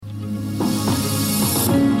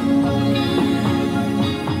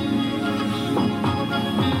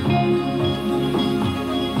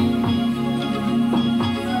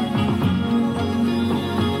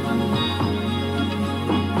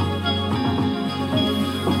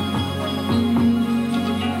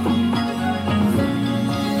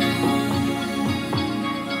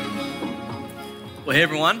Hey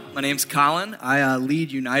everyone, my name's Colin. I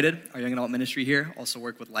lead United, our young adult ministry here. Also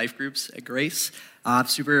work with life groups at Grace. I'm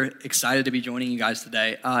super excited to be joining you guys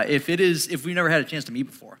today. If we've never had a chance to meet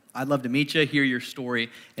before, I'd love to meet you, hear your story,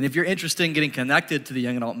 and if you're interested in getting connected to the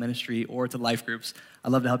young adult ministry or to life groups,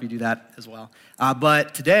 I'd love to help you do that as well.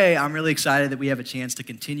 But today, I'm really excited that we have a chance to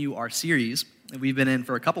continue our series that we've been in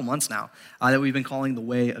for a couple months now, that we've been calling The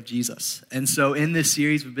Way of Jesus. And so in this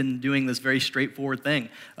series, we've been doing this very straightforward thing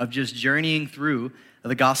of just journeying through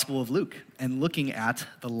the Gospel of Luke and looking at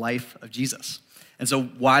the life of Jesus. And so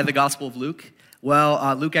why the Gospel of Luke?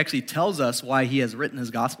 Well, Luke actually tells us why he has written his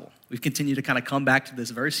gospel. We've continued to kind of come back to this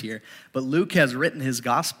verse here, but Luke has written his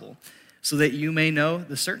gospel so that you may know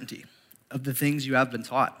the certainty of the things you have been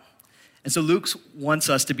taught. And so Luke wants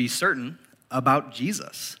us to be certain about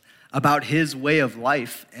Jesus, about his way of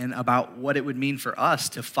life, and about what it would mean for us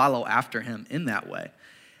to follow after him in that way.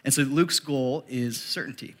 And so Luke's goal is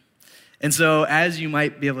certainty. And so as you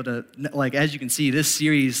might be able to, as you can see, this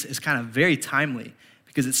series is kind of very timely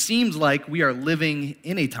because it seems like we are living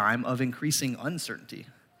in a time of increasing uncertainty.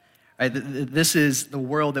 Right? This is the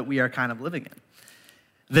world that we are kind of living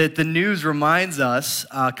in. That the news reminds us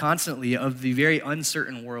constantly of the very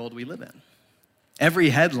uncertain world we live in.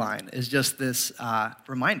 Every headline is just this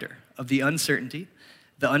reminder of the uncertainty,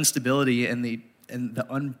 the instability, and the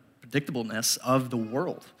unpredictableness of the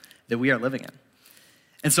world that we are living in.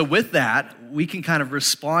 And so with that, we can kind of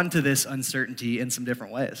respond to this uncertainty in some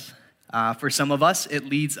different ways. For some of us, it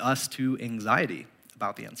leads us to anxiety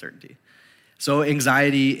about the uncertainty. So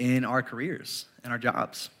anxiety in our careers and our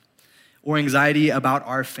jobs, or anxiety about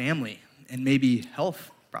our family and maybe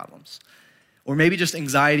health problems, or maybe just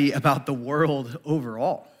anxiety about the world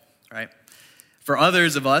overall, right? For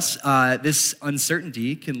others of us, this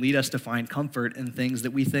uncertainty can lead us to find comfort in things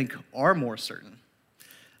that we think are more certain.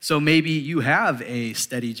 So maybe you have a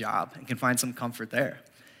steady job and can find some comfort there.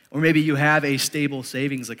 Or maybe you have a stable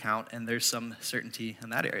savings account and there's some certainty in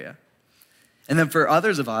that area. And then for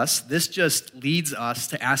others of us, this just leads us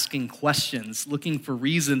to asking questions, looking for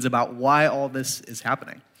reasons about why all this is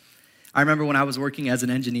happening. I remember when I was working as an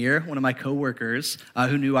engineer, one of my coworkers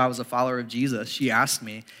who knew I was a follower of Jesus, she asked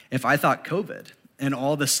me if I thought COVID and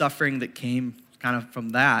all the suffering that came kind of from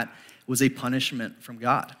that was a punishment from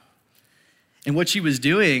God. And what she was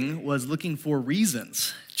doing was looking for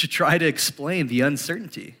reasons to try to explain the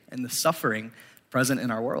uncertainty and the suffering present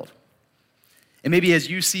in our world. And maybe as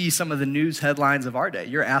you see some of the news headlines of our day,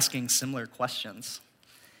 you're asking similar questions.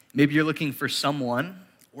 Maybe you're looking for someone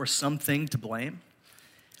or something to blame.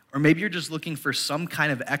 Or maybe you're just looking for some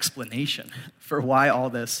kind of explanation for why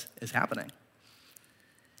all this is happening.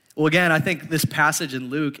 Well, again, I think this passage in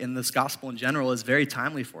Luke and this gospel in general is very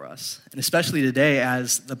timely for us. And especially today,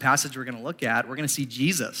 as the passage we're going to look at, we're going to see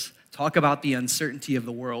Jesus talk about the uncertainty of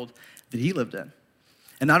the world that he lived in.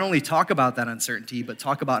 And not only talk about that uncertainty, but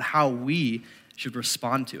talk about how we should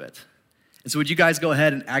respond to it. And so would you guys go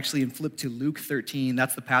ahead and actually flip to Luke 13.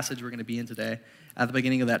 That's the passage we're going to be in today at the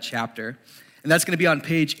beginning of that chapter. And that's going to be on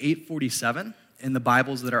page 847 in the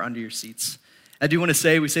Bibles that are under your seats. I do want to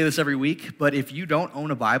say, we say this every week, but if you don't own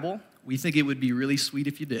a Bible, we think it would be really sweet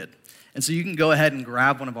if you did. And so you can go ahead and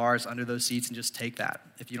grab one of ours under those seats and just take that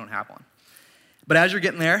if you don't have one. But as you're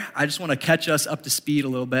getting there, I just want to catch us up to speed a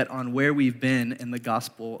little bit on where we've been in the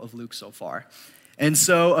Gospel of Luke so far. And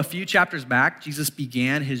so a few chapters back, Jesus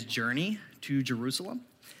began his journey to Jerusalem.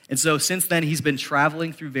 And so since then, he's been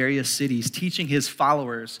traveling through various cities, teaching his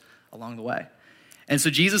followers along the way. And so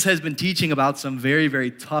Jesus has been teaching about some very,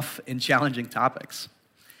 very tough and challenging topics.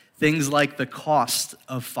 Things like the cost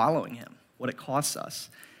of following him, what it costs us.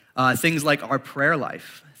 Things like our prayer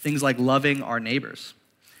life. Things like loving our neighbors.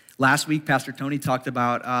 Last week, Pastor Tony talked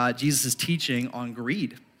about Jesus' teaching on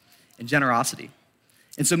greed and generosity.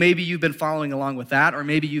 And so maybe you've been following along with that, or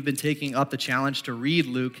maybe you've been taking up the challenge to read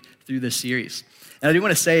Luke through this series. And I do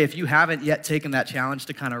want to say, if you haven't yet taken that challenge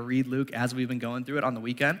to kind of read Luke as we've been going through it on the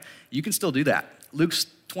weekend, you can still do that. Luke's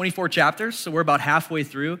 24 chapters, so we're about halfway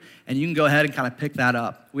through, and you can go ahead and kind of pick that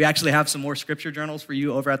up. We actually have some more scripture journals for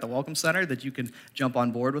you over at the Welcome Center that you can jump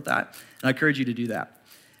on board with that, and I encourage you to do that.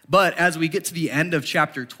 But as we get to the end of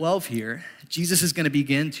chapter 12 here, Jesus is going to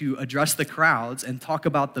begin to address the crowds and talk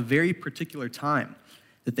about the very particular time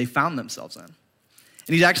that they found themselves in.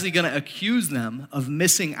 And he's actually going to accuse them of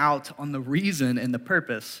missing out on the reason and the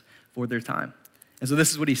purpose for their time. And so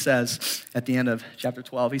this is what he says at the end of chapter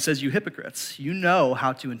 12. He says, "You hypocrites, you know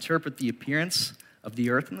how to interpret the appearance of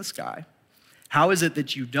the earth and the sky. How is it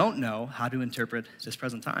that you don't know how to interpret this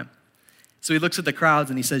present time?" So he looks at the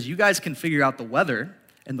crowds and he says, you guys can figure out the weather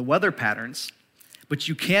and the weather patterns, but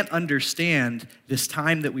you can't understand this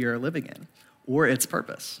time that we are living in or its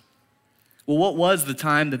purpose. Well, what was the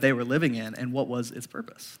time that they were living in, and what was its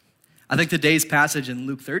purpose? I think today's passage in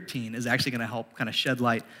Luke 13 is actually going to help kind of shed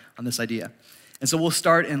light on this idea. And so we'll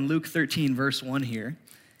start in Luke 13, verse 1 here.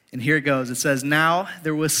 And here it goes. It says, "Now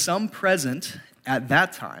there was some present at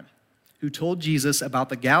that time who told Jesus about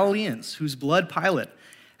the Galileans whose blood Pilate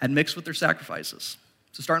had mixed with their sacrifices."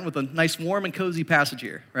 So starting with a nice warm and cozy passage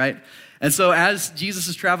here, right? And so as Jesus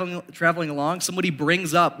is traveling along, somebody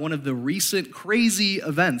brings up one of the recent crazy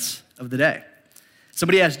events of the day.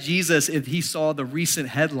 Somebody asked Jesus if he saw the recent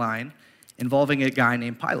headline involving a guy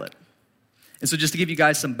named Pilate. And so just to give you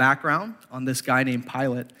guys some background on this guy named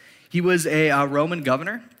Pilate, he was a Roman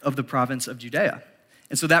governor of the province of Judea.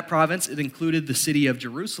 And so that province, it included the city of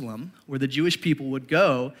Jerusalem, where the Jewish people would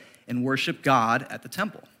go and worship God at the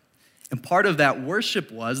temple. And part of that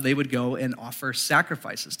worship was they would go and offer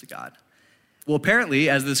sacrifices to God. Well, apparently,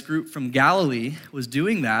 as this group from Galilee was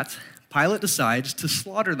doing that, Pilate decides to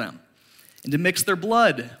slaughter them and to mix their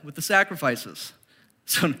blood with the sacrifices.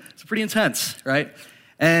 So it's pretty intense, right?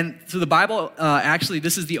 And so the Bible, actually,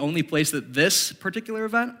 this is the only place that this particular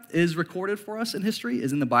event is recorded for us in history,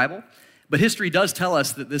 is in the Bible. But history does tell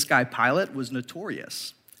us that this guy Pilate was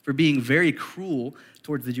notorious for being very cruel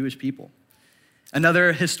towards the Jewish people.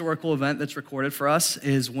 Another historical event that's recorded for us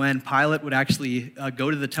is when Pilate would actually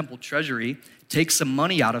go to the temple treasury, take some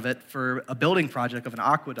money out of it for a building project of an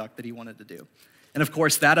aqueduct that he wanted to do. And of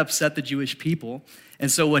course, that upset the Jewish people.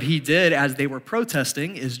 And so what he did as they were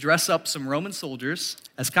protesting is dress up some Roman soldiers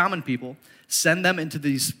as common people, send them into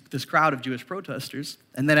this crowd of Jewish protesters,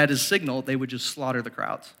 and then at his signal, they would just slaughter the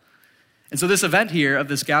crowds. And so this event here of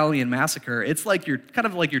this Galilean massacre, it's like your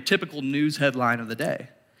typical news headline of the day.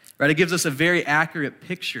 Right? It gives us a very accurate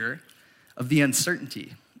picture of the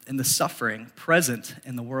uncertainty and the suffering present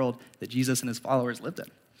in the world that Jesus and his followers lived in.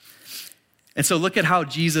 And so look at how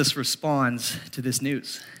Jesus responds to this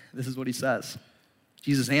news. This is what he says.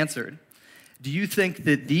 Jesus answered, "Do you think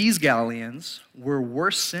that these Galileans were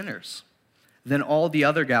worse sinners than all the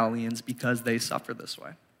other Galileans because they suffered this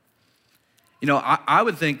way?" You know, I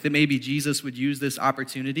would think that maybe Jesus would use this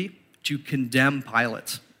opportunity to condemn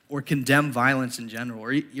Pilate, or condemn violence in general,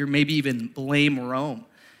 or maybe even blame Rome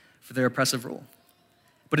for their oppressive rule.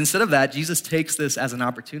 But instead of that, Jesus takes this as an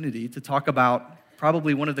opportunity to talk about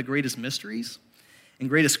probably one of the greatest mysteries and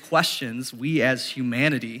greatest questions we as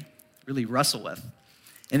humanity really wrestle with.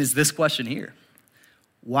 And it's this question here: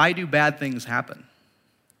 why do bad things happen?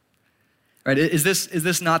 Right? Is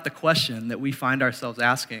this not the question that we find ourselves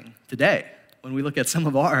asking today when we look at some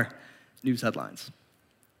of our news headlines?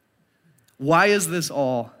 Why is this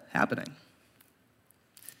all happening?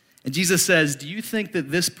 And Jesus says, do you think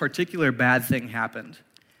that this particular bad thing happened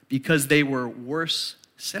because they were worse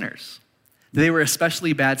sinners? They were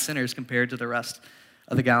especially bad sinners compared to the rest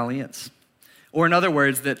of the Galileans. Or in other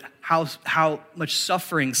words, that how much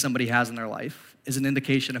suffering somebody has in their life is an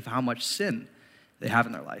indication of how much sin they have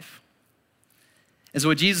in their life. And so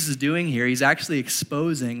what Jesus is doing here, he's actually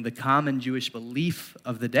exposing the common Jewish belief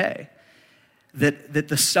of the day, that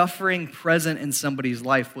the suffering present in somebody's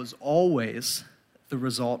life was always the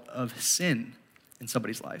result of sin in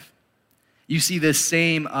somebody's life. You see this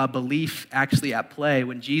same belief actually at play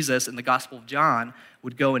when Jesus in the Gospel of John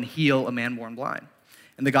would go and heal a man born blind.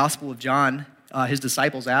 In the Gospel of John, his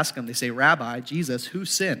disciples ask him, they say, "Rabbi, Jesus, who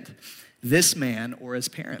sinned, this man or his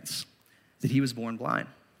parents, that he was born blind?"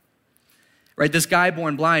 Right, this guy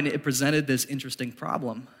born blind, it presented this interesting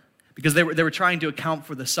problem because they were trying to account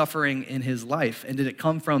for the suffering in his life. And did it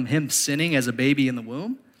come from him sinning as a baby in the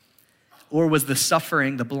womb? Or was the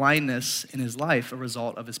suffering, the blindness in his life a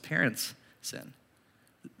result of his parents' sin?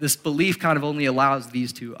 This belief kind of only allows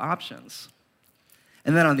these two options.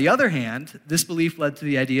 And then on the other hand, this belief led to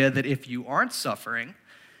the idea that if you aren't suffering,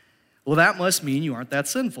 well, that must mean you aren't that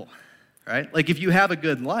sinful, right? Like if you have a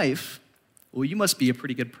good life, well, you must be a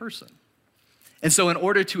pretty good person. And so in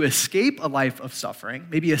order to escape a life of suffering,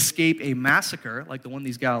 maybe escape a massacre like the one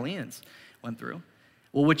these Galileans went through,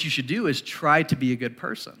 well, what you should do is try to be a good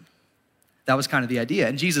person. That was kind of the idea.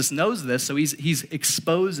 And Jesus knows this, so he's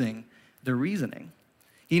exposing the reasoning.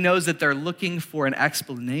 He knows that they're looking for an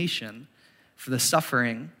explanation for the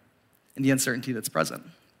suffering and the uncertainty that's present.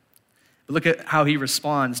 But look at how he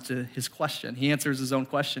responds to his question. He answers his own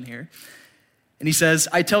question here. And he says,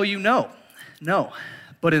 "I tell you no,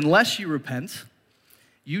 but unless you repent,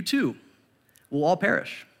 you too will all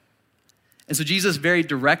perish." And so Jesus very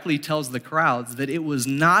directly tells the crowds that it was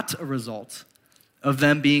not a result of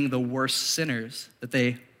them being the worst sinners that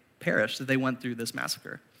they perished, that they went through this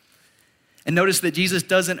massacre. And notice that Jesus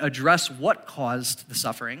doesn't address what caused the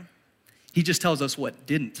suffering. He just tells us what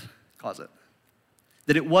didn't cause it.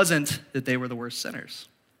 That it wasn't that they were the worst sinners.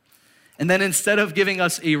 And then instead of giving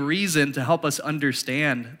us a reason to help us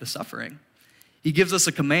understand the suffering, he gives us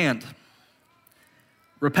a command.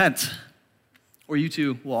 Repent, or you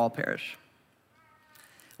too will all perish.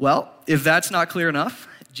 Well, if that's not clear enough,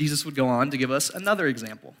 Jesus would go on to give us another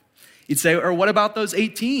example. He'd say, or what about those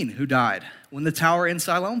 18 who died when the tower in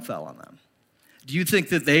Siloam fell on them? Do you think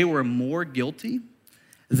that they were more guilty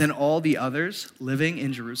than all the others living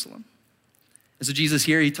in Jerusalem? And so Jesus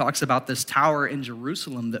here, he talks about this tower in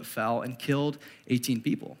Jerusalem that fell and killed 18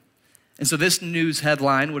 people. And so this news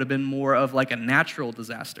headline would have been more of like a natural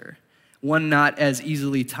disaster, one not as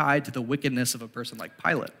easily tied to the wickedness of a person like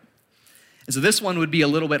Pilate. And so this one would be a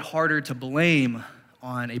little bit harder to blame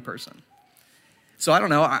on a person. So I don't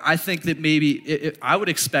know, I think that maybe I would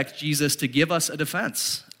expect Jesus to give us a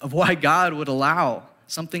defense of why God would allow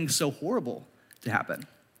something so horrible to happen.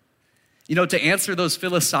 You know, to answer those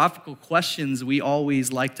philosophical questions we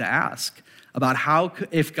always like to ask about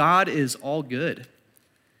if God is all good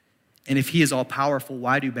and if he is all powerful,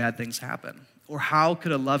 why do bad things happen? Or how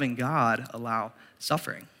could a loving God allow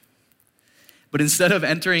suffering? But instead of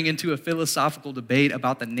entering into a philosophical debate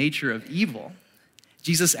about the nature of evil,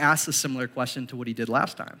 Jesus asks a similar question to what he did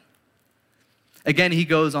last time. Again, he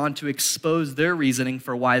goes on to expose their reasoning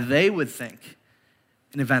for why they would think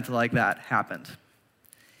an event like that happened.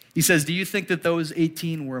 He says, do you think that those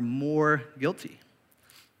 18 were more guilty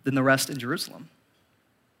than the rest in Jerusalem?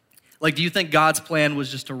 Like, do you think God's plan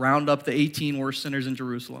was just to round up the 18 worst sinners in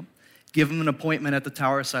Jerusalem, give them an appointment at the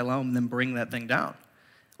Tower of Siloam, and then bring that thing down?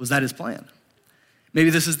 Was that his plan? Maybe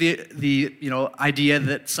this is the idea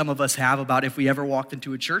that some of us have about if we ever walked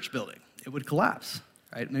into a church building, it would collapse,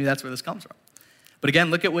 right? Maybe that's where this comes from. But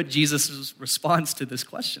again, look at what Jesus' response to this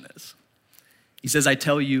question is. He says, I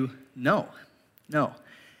tell you, no.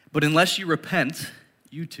 But unless you repent,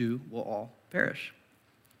 you too will all perish.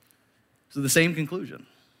 So the same conclusion.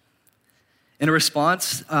 In a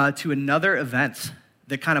response to another event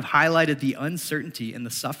that kind of highlighted the uncertainty and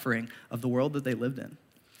the suffering of the world that they lived in,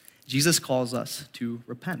 Jesus calls us to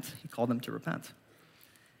repent. He called them to repent.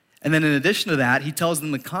 And then in addition to that, he tells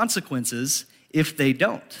them the consequences if they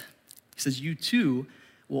don't. He says, you too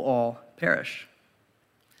will all perish.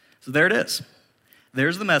 So there it is.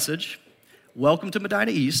 There's the message. Welcome to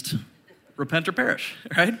Medina East. Repent or perish,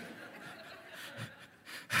 right?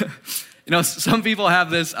 Some people have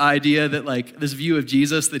this idea that like this view of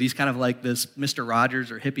Jesus that he's kind of like this Mr.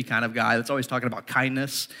 Rogers or hippie kind of guy that's always talking about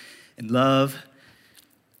kindness and love.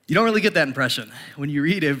 You don't really get that impression when you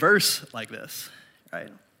read a verse like this,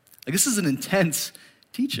 right? Like this is an intense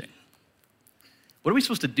teaching. What are we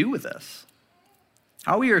supposed to do with this?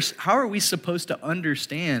 How are we supposed to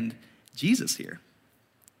understand Jesus here?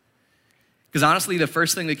 Because honestly, the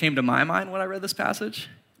first thing that came to my mind when I read this passage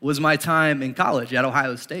was my time in college at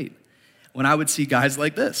Ohio State, when I would see guys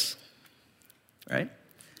like this, right?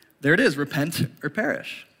 There it is, repent or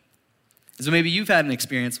perish. So maybe you've had an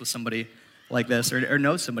experience with somebody like this or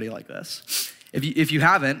know somebody like this. If you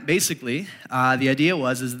haven't, basically, the idea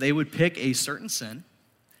was they would pick a certain sin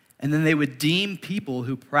and then they would deem people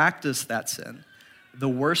who practice that sin the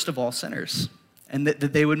worst of all sinners. And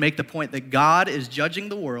that they would make the point that God is judging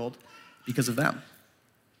the world because of them.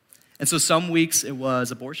 And so some weeks it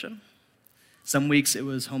was abortion. Some weeks it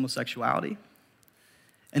was homosexuality.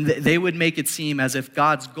 And they would make it seem as if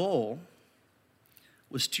God's goal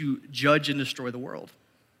was to judge and destroy the world.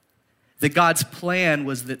 That God's plan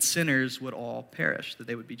was that sinners would all perish, that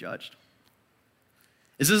they would be judged.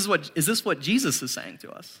 Is this what Jesus is saying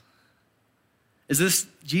to us? Is this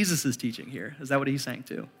Jesus' teaching here? Is that what he's saying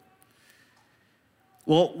too?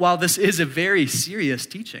 Well, while this is a very serious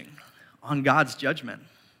teaching on God's judgment,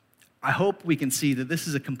 I hope we can see that this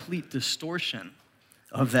is a complete distortion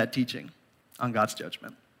of that teaching on God's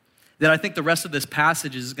judgment. That I think the rest of this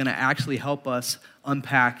passage is going to actually help us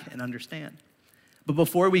unpack and understand. But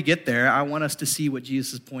before we get there, I want us to see what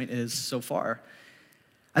Jesus' point is so far.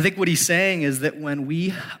 I think what he's saying is that when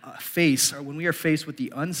we are faced with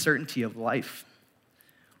the uncertainty of life,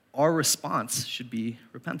 our response should be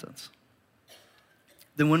repentance.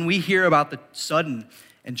 Then when we hear about the sudden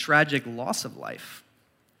and tragic loss of life,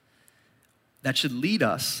 that should lead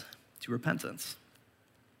us to repentance.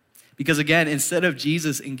 Because again, instead of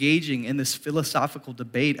Jesus engaging in this philosophical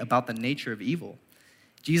debate about the nature of evil,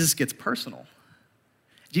 Jesus gets personal.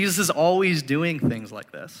 Jesus is always doing things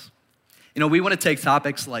like this. We want to take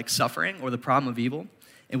topics like suffering or the problem of evil,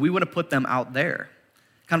 and we want to put them out there,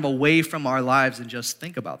 kind of away from our lives and just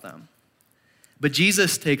think about them. But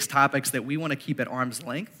Jesus takes topics that we want to keep at arm's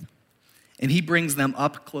length, and he brings them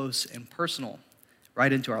up close and personal,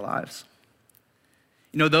 right into our lives.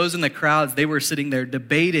 Those in the crowds, they were sitting there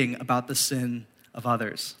debating about the sin of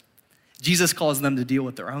others. Jesus calls them to deal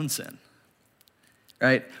with their own sin,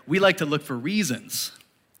 right? We like to look for reasons.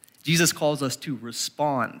 Jesus calls us to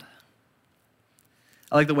respond.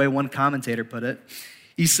 I like the way one commentator put it.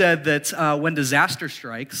 He said that when disaster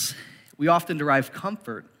strikes, we often derive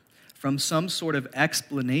comfort from some sort of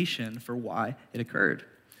explanation for why it occurred.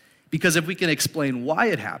 Because if we can explain why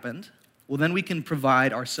it happened, well, then we can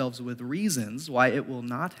provide ourselves with reasons why it will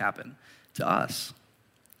not happen to us.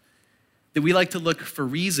 That we like to look for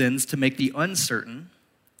reasons to make the uncertain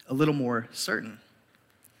a little more certain.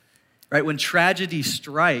 Right? When tragedy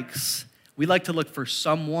strikes, we like to look for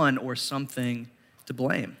someone or something to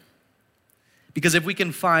blame. Because if we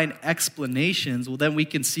can find explanations, well, then we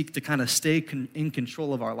can seek to kind of stay in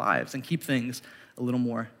control of our lives and keep things a little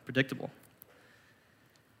more predictable.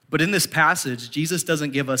 But in this passage, Jesus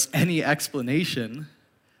doesn't give us any explanation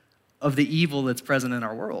of the evil that's present in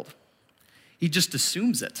our world. He just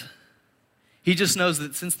assumes it. He just knows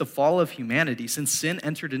that since the fall of humanity, since sin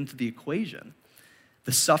entered into the equation,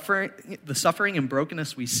 the suffering and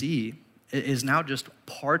brokenness we see is now just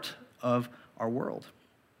part of our world.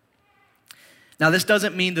 Now, this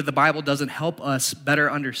doesn't mean that the Bible doesn't help us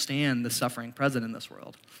better understand the suffering present in this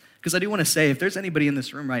world. Because I do want to say, if there's anybody in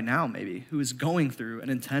this room right now, maybe, who is going through an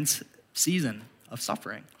intense season of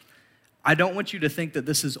suffering, I don't want you to think that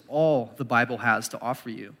this is all the Bible has to offer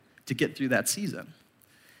you to get through that season.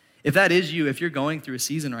 If that is you, if you're going through a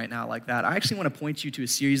season right now like that, I actually want to point you to a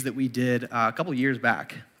series that we did a couple years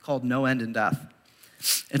back called No End in Death.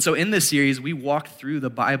 And so in this series, we walked through the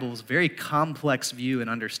Bible's very complex view and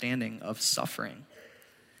understanding of suffering.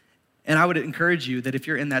 And I would encourage you that if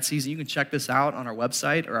you're in that season, you can check this out on our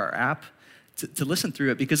website or our app to listen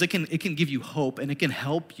through it, because it can give you hope and it can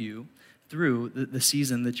help you through the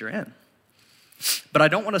season that you're in. But I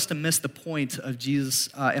don't want us to miss the point of Jesus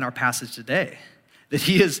in our passage today, that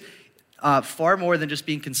he is far more than just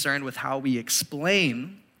being concerned with how we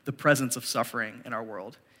explain the presence of suffering in our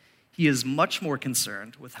world. He is much more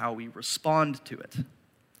concerned with how we respond to it,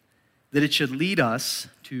 that it should lead us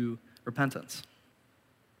to repentance.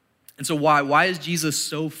 And so why is Jesus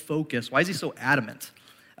so focused? Why is he so adamant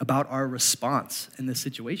about our response in this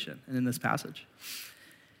situation and in this passage?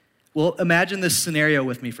 Well, imagine this scenario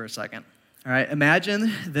with me for a second. All right,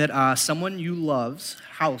 imagine that someone you love's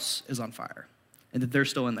house is on fire and that they're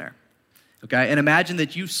still in there. Okay, and imagine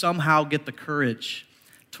that you somehow get the courage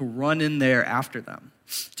to run in there after them,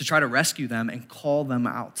 to try to rescue them and call them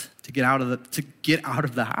out, to get out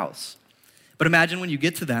of the house. But imagine when you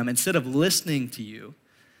get to them, instead of listening to you,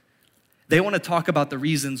 they want to talk about the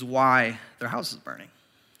reasons why their house is burning.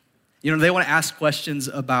 You know, they want to ask questions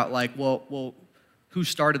about like, well, who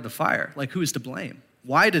started the fire? Like, who is to blame?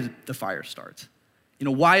 Why did the fire start? You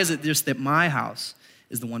know, why is it just that my house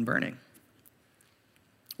is the one burning?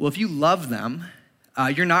 Well, if you love them,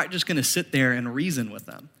 you're not just going to sit there and reason with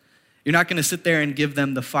them. You're not going to sit there and give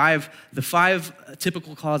them the five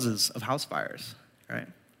typical causes of house fires, right?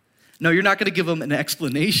 No, you're not going to give them an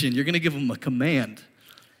explanation. You're going to give them a command.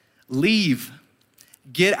 Leave.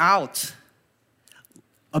 Get out.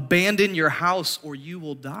 Abandon your house or you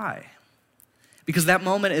will die. Because that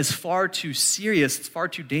moment is far too serious, it's far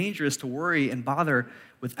too dangerous to worry and bother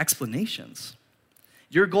with explanations.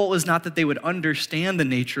 Your goal is not that they would understand the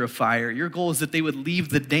nature of fire. Your goal is that they would leave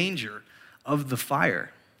the danger of the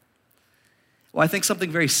fire. Well, I think something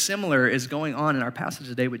very similar is going on in our passage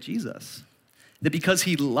today with Jesus. That because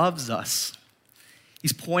he loves us,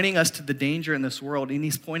 he's pointing us to the danger in this world, and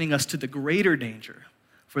he's pointing us to the greater danger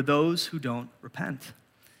for those who don't repent.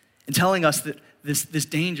 And telling us that this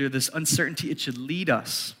danger, this uncertainty, it should lead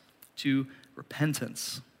us to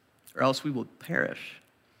repentance, or else we will perish.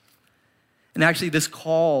 And actually, this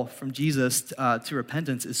call from Jesus to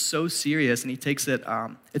repentance is so serious, and he takes it,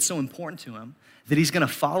 it's so important to him, that he's going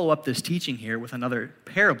to follow up this teaching here with another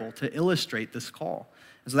parable to illustrate this call.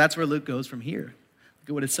 And so that's where Luke goes from here. Look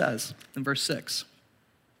at what it says in verse 6.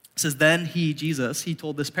 It says, then he, Jesus, he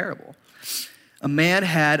told this parable. A man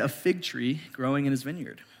had a fig tree growing in his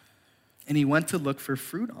vineyard, and he went to look for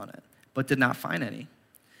fruit on it, but did not find any.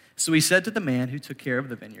 So he said to the man who took care of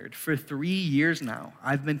the vineyard, for 3 years now,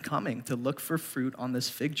 I've been coming to look for fruit on this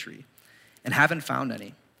fig tree and haven't found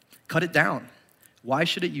any. Cut it down. Why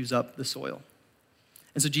should it use up the soil?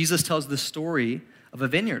 And so Jesus tells the story of a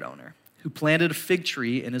vineyard owner who planted a fig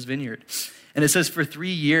tree in his vineyard. And it says for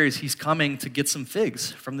 3 years, he's coming to get some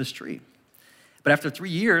figs from this tree. But after 3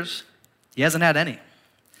 years, he hasn't had any.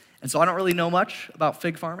 And so I don't really know much about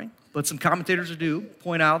fig farming, but some commentators do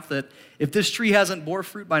point out that if this tree hasn't bore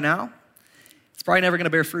fruit by now, it's probably never going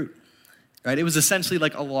to bear fruit, right? It was essentially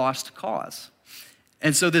like a lost cause.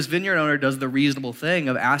 And so this vineyard owner does the reasonable thing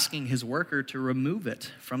of asking his worker to remove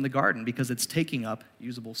it from the garden because it's taking up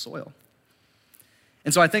usable soil.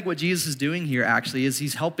 And so I think what Jesus is doing here actually is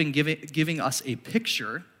he's helping giving us a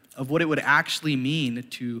picture of what it would actually mean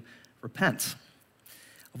to repent,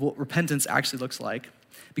 of what repentance actually looks like.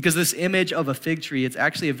 Because this image of a fig tree, it's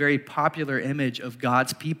actually a very popular image of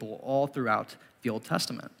God's people all throughout the Old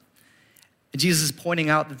Testament. And Jesus is pointing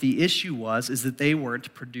out that the issue is that they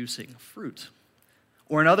weren't producing fruit.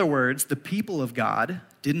 Or in other words, the people of God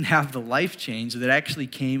didn't have the life change that actually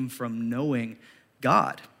came from knowing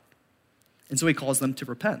God. And so he calls them to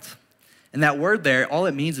repent. And that word there, all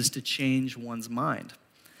it means is to change one's mind.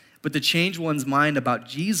 But to change one's mind about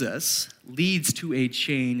Jesus leads to a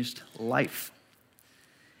changed life.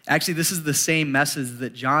 Actually, this is the same message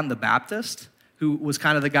that John the Baptist, who was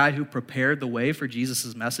kind of the guy who prepared the way for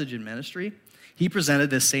Jesus' message and ministry, he presented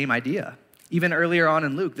this same idea. Even earlier on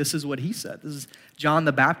in Luke, this is what he said. This is John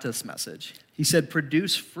the Baptist's message. He said,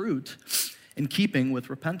 produce fruit in keeping with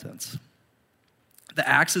repentance. The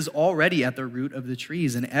axe is already at the root of the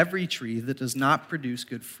trees, and every tree that does not produce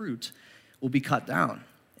good fruit will be cut down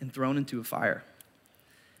and thrown into a fire.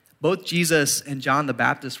 Both Jesus and John the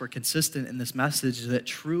Baptist were consistent in this message that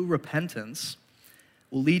true repentance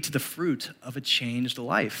will lead to the fruit of a changed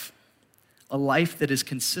life, a life that is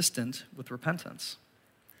consistent with repentance.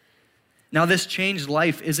 Now, this changed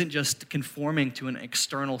life isn't just conforming to an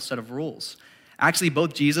external set of rules. Actually,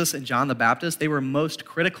 both Jesus and John the Baptist, they were most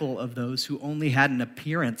critical of those who only had an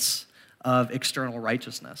appearance of external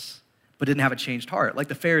righteousness, but didn't have a changed heart, like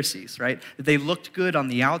the Pharisees, right? They looked good on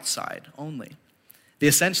the outside only. They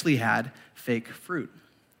essentially had fake fruit.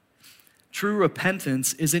 True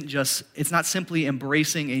repentance it's not simply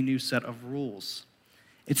embracing a new set of rules.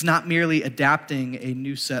 It's not merely adapting a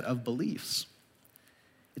new set of beliefs.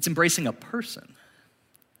 It's embracing a person.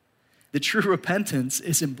 The true repentance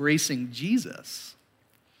is embracing Jesus.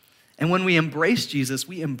 And when we embrace Jesus,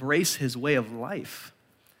 we embrace his way of life.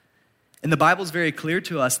 And the Bible is very clear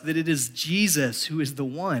to us that it is Jesus who is the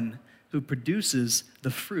one who produces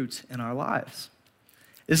the fruit in our lives.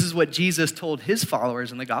 This is what Jesus told his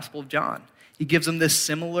followers in the Gospel of John. He gives them this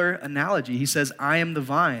similar analogy. He says, I am the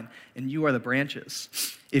vine and you are the branches.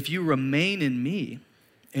 If you remain in me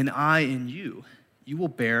and I in you, you will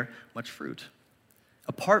bear much fruit.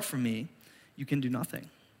 Apart from me, you can do nothing.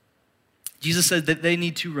 Jesus said that they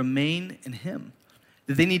need to remain in him.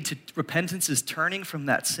 That repentance is turning from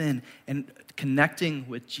that sin and connecting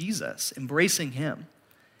with Jesus, embracing him,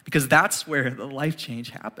 because that's where the life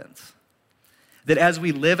change happens. That as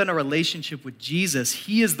we live in a relationship with Jesus,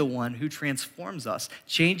 he is the one who transforms us,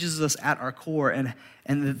 changes us at our core, and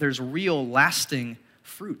that there's real lasting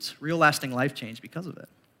fruit, real lasting life change because of it.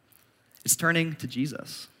 It's turning to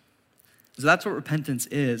Jesus. So that's what repentance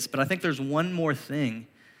is. But I think there's one more thing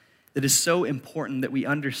that is so important that we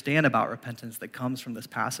understand about repentance that comes from this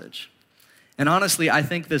passage. And honestly, I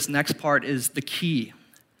think this next part is the key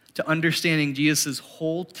to understanding Jesus'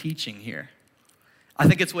 whole teaching here. I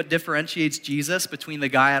think it's what differentiates Jesus between the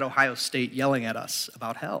guy at Ohio State yelling at us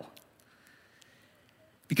about hell.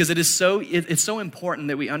 Because it's so important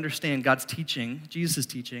that we understand God's teaching, Jesus'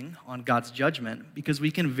 teaching on God's judgment, because we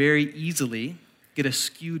can very easily get a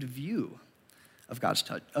skewed view of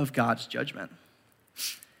God's judgment.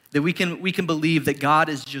 That we can believe that God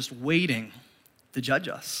is just waiting to judge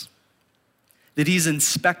us. That he's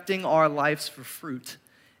inspecting our lives for fruit.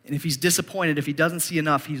 And if he's disappointed, if he doesn't see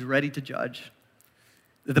enough, he's ready to judge.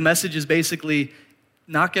 That the message is basically,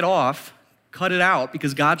 knock it off, cut it out,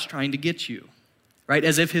 because God's trying to get you. Right?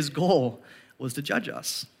 As if his goal was to judge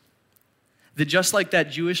us. That just like that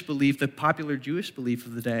Jewish belief, the popular Jewish belief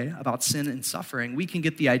of the day about sin and suffering, we can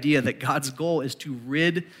get the idea that God's goal is to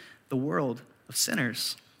rid the world of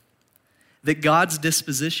sinners. That God's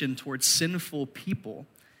disposition towards sinful people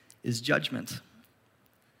is judgment.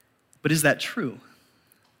 But is that true?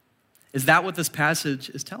 Is that what this passage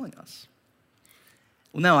is telling us?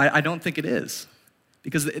 Well, no, I don't think it is.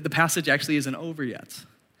 Because the passage actually isn't over yet.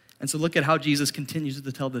 And so look at how Jesus continues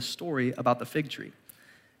to tell this story about the fig tree.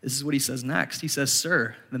 This is what he says next. He says,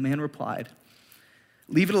 "Sir," the man replied,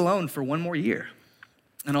 "leave it alone for 1 more year,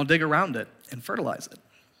 and I'll dig around it and fertilize it.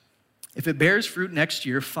 If it bears fruit next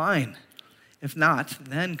year, fine. If not,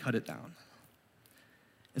 then cut it down."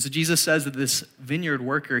 And so Jesus says that this vineyard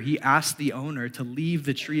worker, he asked the owner to leave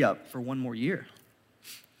the tree up for 1 more year.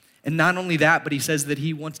 And not only that, but he says that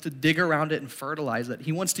he wants to dig around it and fertilize it.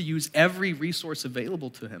 He wants to use every resource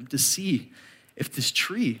available to him to see if this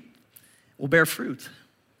tree will bear fruit.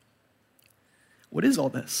 What is all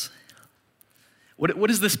this?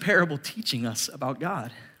 What is this parable teaching us about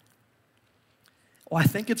God? Well, I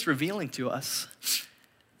think it's revealing to us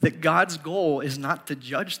that God's goal is not to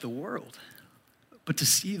judge the world, but to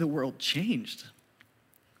see the world changed.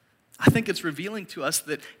 I think it's revealing to us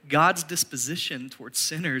that God's disposition towards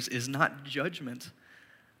sinners is not judgment,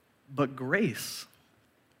 but grace.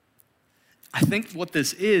 I think what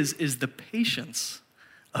this is the patience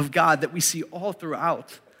of God that we see all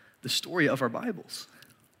throughout the story of our Bibles.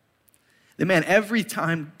 That, man, every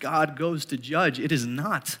time God goes to judge, it is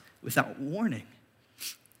not without warning.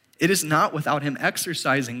 It is not without him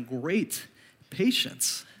exercising great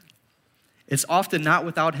patience. It's often not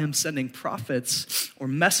without him sending prophets or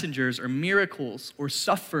messengers or miracles or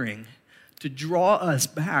suffering to draw us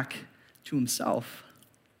back to himself.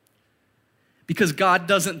 Because God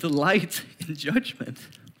doesn't delight in judgment.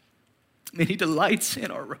 I mean, he delights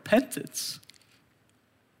in our repentance.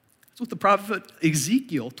 That's what the prophet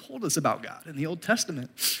Ezekiel told us about God in the Old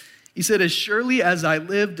Testament. He said, as surely as I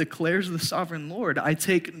live, declares the sovereign Lord, I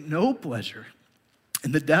take no pleasure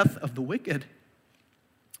in the death of the wicked,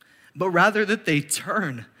 but rather that they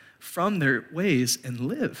turn from their ways and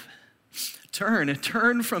live.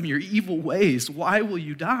 Turn from your evil ways. Why will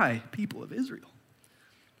you die, people of Israel?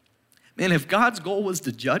 Man, if God's goal was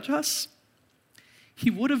to judge us, he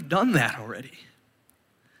would have done that already.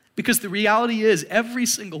 Because the reality is, every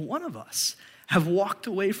single one of us have walked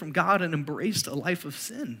away from God and embraced a life of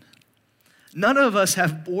sin. None of us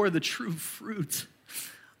have bore the true fruit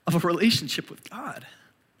of a relationship with God.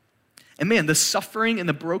 And man, the suffering and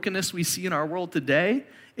the brokenness we see in our world today,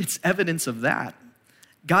 it's evidence of that.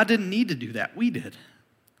 God didn't need to do that. We did.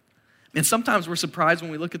 And sometimes we're surprised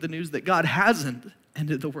when we look at the news that God hasn't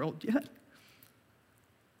ended the world yet.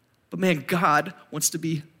 But man, God wants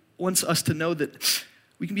us to know that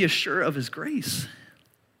we can be assured of his grace.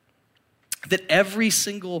 That every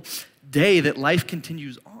single day that life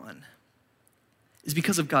continues on is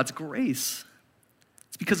because of God's grace.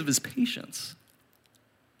 It's because of his patience.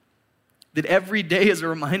 That every day is a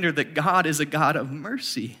reminder that God is a God of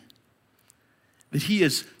mercy. That he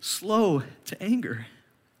is slow to anger.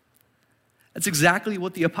 That's exactly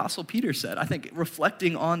what the Apostle Peter said. I think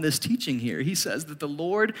reflecting on this teaching here, he says that the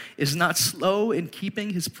Lord is not slow in keeping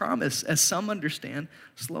his promise, as some understand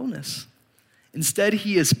slowness. Instead,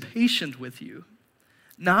 he is patient with you,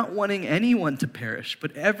 not wanting anyone to perish,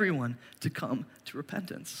 but everyone to come to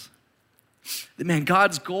repentance. That, man,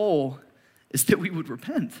 God's goal is that we would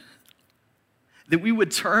repent. That we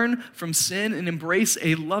would turn from sin and embrace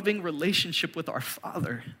a loving relationship with our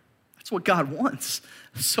Father. That's what God wants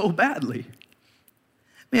so badly.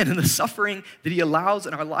 Man, and the suffering that he allows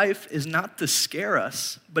in our life is not to scare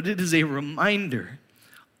us, but it is a reminder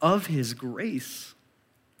of his grace.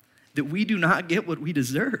 That we do not get what we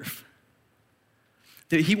deserve.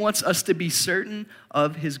 That he wants us to be certain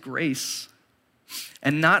of his grace.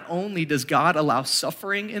 And not only does God allow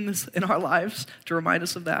suffering in our lives to remind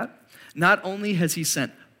us of that, not only has he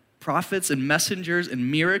sent prophets and messengers and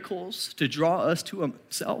miracles to draw us to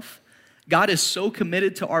himself, God is so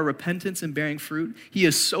committed to our repentance and bearing fruit. He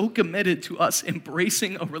is so committed to us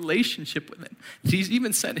embracing a relationship with him that he's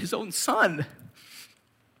even sent his own son.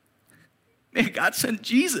 Man, God sent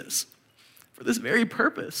Jesus for this very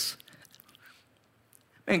purpose.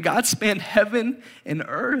 Man, God spanned heaven and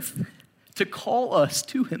earth to call us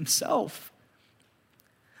to himself.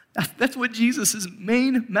 That's what Jesus'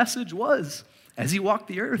 main message was as he walked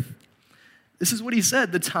the earth. This is what he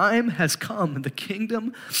said, the time has come, the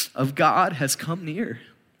kingdom of God has come near.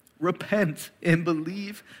 Repent and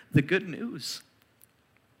believe the good news.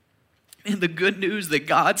 And the good news that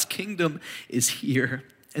God's kingdom is here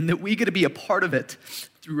and that we get to be a part of it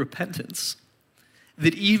through repentance.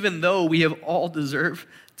 That even though we have all deserved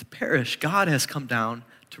to perish, God has come down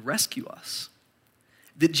to rescue us.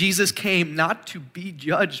 That Jesus came not to be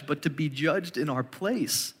judged, but to be judged in our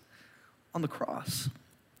place on the cross.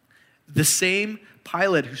 The same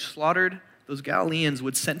Pilate who slaughtered those Galileans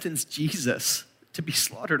would sentence Jesus to be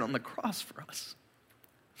slaughtered on the cross for us.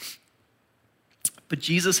 But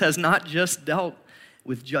Jesus has not just dealt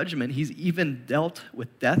with judgment, he's even dealt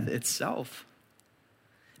with death itself.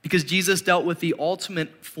 Because Jesus dealt with the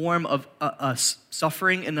ultimate form of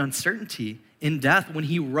suffering and uncertainty in death when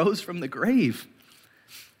he rose from the grave.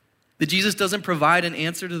 That Jesus doesn't provide an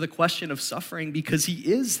answer to the question of suffering because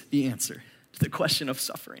he is the answer to the question of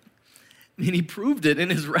suffering. And he proved it in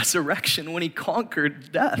his resurrection when he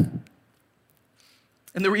conquered death.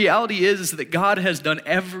 And the reality is that God has done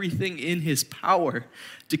everything in his power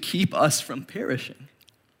to keep us from perishing.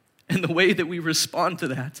 And the way that we respond to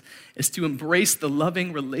that is to embrace the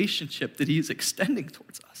loving relationship that he is extending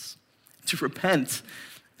towards us, to repent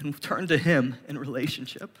and turn to him in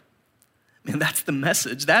relationship. Man, that's the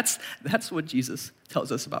message. That's what Jesus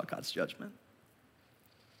tells us about God's judgment.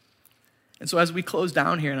 And so as we close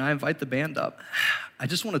down here and I invite the band up, I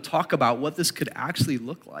just want to talk about what this could actually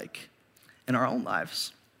look like in our own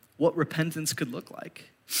lives, what repentance could look like.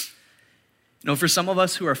 For some of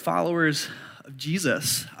us who are followers of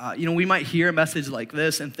Jesus, we might hear a message like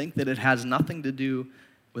this and think that it has nothing to do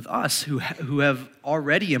with us who have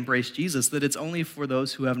already embraced Jesus, that it's only for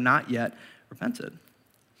those who have not yet repented.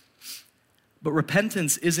 But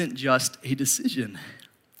repentance isn't just a decision.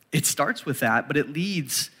 It starts with that, but it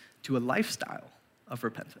leads to a lifestyle of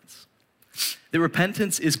repentance. That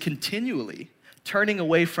repentance is continually turning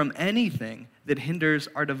away from anything that hinders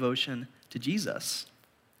our devotion to Jesus.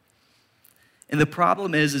 And the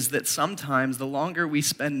problem is that sometimes the longer we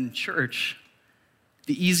spend in church,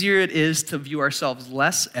 the easier it is to view ourselves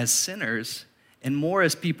less as sinners and more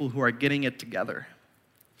as people who are getting it together.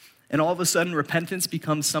 And all of a sudden, repentance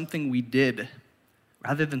becomes something we did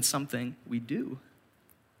rather than something we do.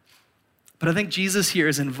 But I think Jesus here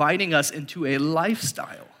is inviting us into a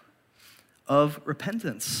lifestyle of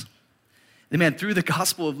repentance. And man, through the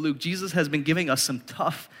Gospel of Luke, Jesus has been giving us some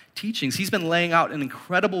tough teachings. He's been laying out an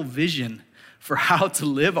incredible vision for how to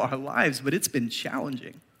live our lives, but it's been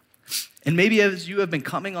challenging. And maybe as you have been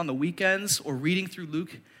coming on the weekends or reading through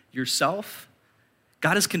Luke yourself,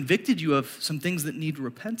 God has convicted you of some things that need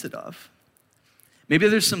repented of. Maybe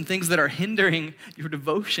there's some things that are hindering your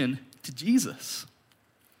devotion to Jesus.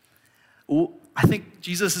 Well, I think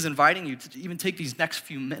Jesus is inviting you to even take these next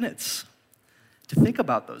few minutes to think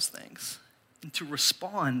about those things and to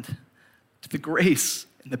respond to the grace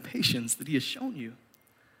and the patience that he has shown you.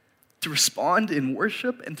 To respond in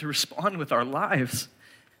worship and to respond with our lives,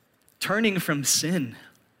 turning from sin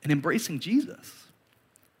and embracing Jesus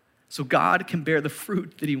so God can bear the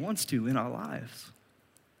fruit that he wants to in our lives.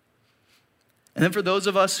 And then for those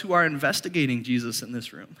of us who are investigating Jesus in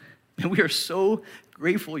this room, man, we are so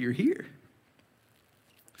grateful you're here.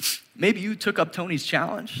 Maybe you took up Tony's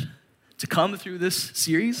challenge to come through this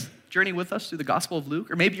series, journey with us through the Gospel of Luke,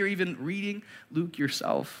 or maybe you're even reading Luke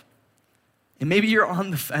yourself. And maybe you're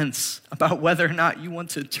on the fence about whether or not you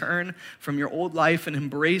want to turn from your old life and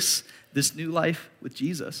embrace this new life with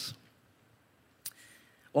Jesus.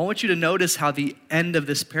 Well, I want you to notice how the end of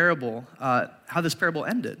this parable, how this parable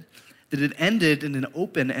ended. That it ended in an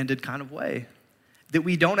open-ended kind of way. That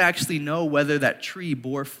we don't actually know whether that tree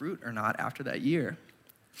bore fruit or not after that year.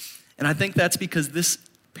 And I think that's because this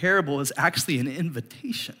parable is actually an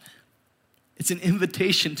invitation. It's an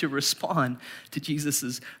invitation to respond to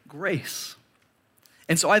Jesus' grace.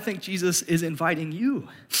 And so I think Jesus is inviting you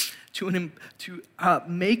to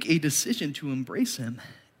make a decision to embrace him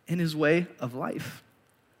in his way of life.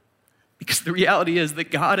 Because the reality is that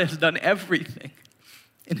God has done everything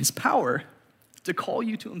in his power to call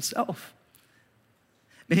you to himself.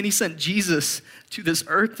 Man, he sent Jesus to this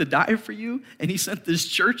earth to die for you, and he sent this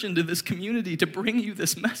church into this community to bring you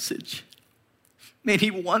this message. Man,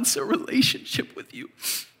 he wants a relationship with you,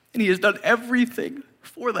 and he has done everything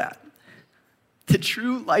for that. The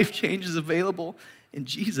true life change is available in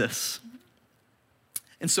Jesus.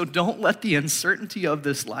 And so don't let the uncertainty of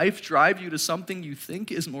this life drive you to something you think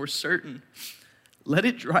is more certain. Let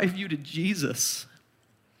it drive you to Jesus.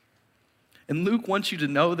 And Luke wants you to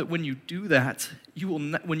know that when you do that,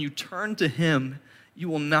 when you turn to him, you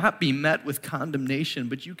will not be met with condemnation,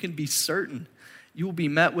 but you can be certain you will be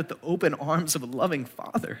met with the open arms of a loving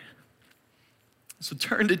Father. So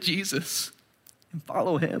turn to Jesus and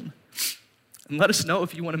follow him. And let us know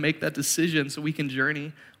if you want to make that decision so we can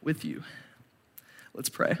journey with you. Let's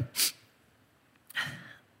pray.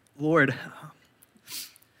 Lord,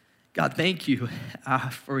 God, thank you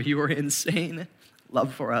for your insane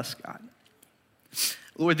love for us, God.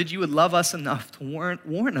 Lord, that you would love us enough to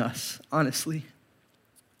warn us, honestly,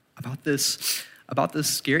 about this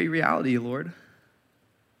scary reality, Lord.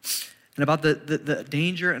 And about the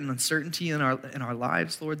danger and uncertainty in our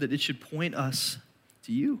lives, Lord, that it should point us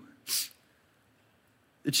to you.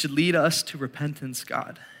 It should lead us to repentance,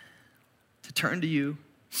 God, to turn to you.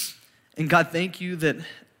 And God, thank you that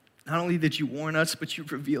not only did you warn us, but you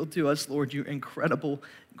revealed to us, Lord, your incredible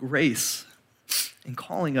grace in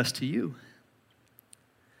calling us to you.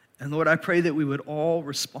 And Lord, I pray that we would all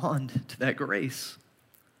respond to that grace.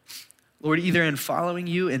 Lord, either in following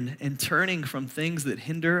you and turning from things that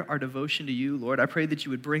hinder our devotion to you, Lord, I pray that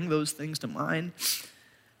you would bring those things to mind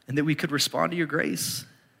and that we could respond to your grace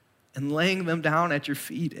and laying them down at your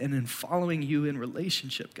feet and in following you in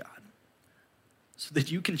relationship, God, so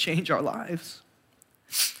that you can change our lives.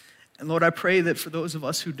 And Lord, I pray that for those of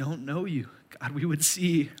us who don't know you, God, we would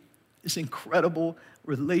see this incredible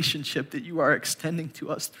relationship that you are extending to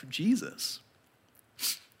us through Jesus.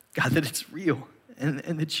 God, that it's real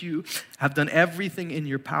and that you have done everything in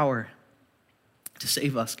your power to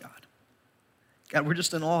save us, God. God, we're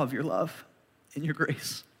just in awe of your love and your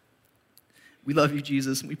grace. We love you,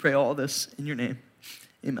 Jesus, and we pray all this in your name.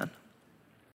 Amen.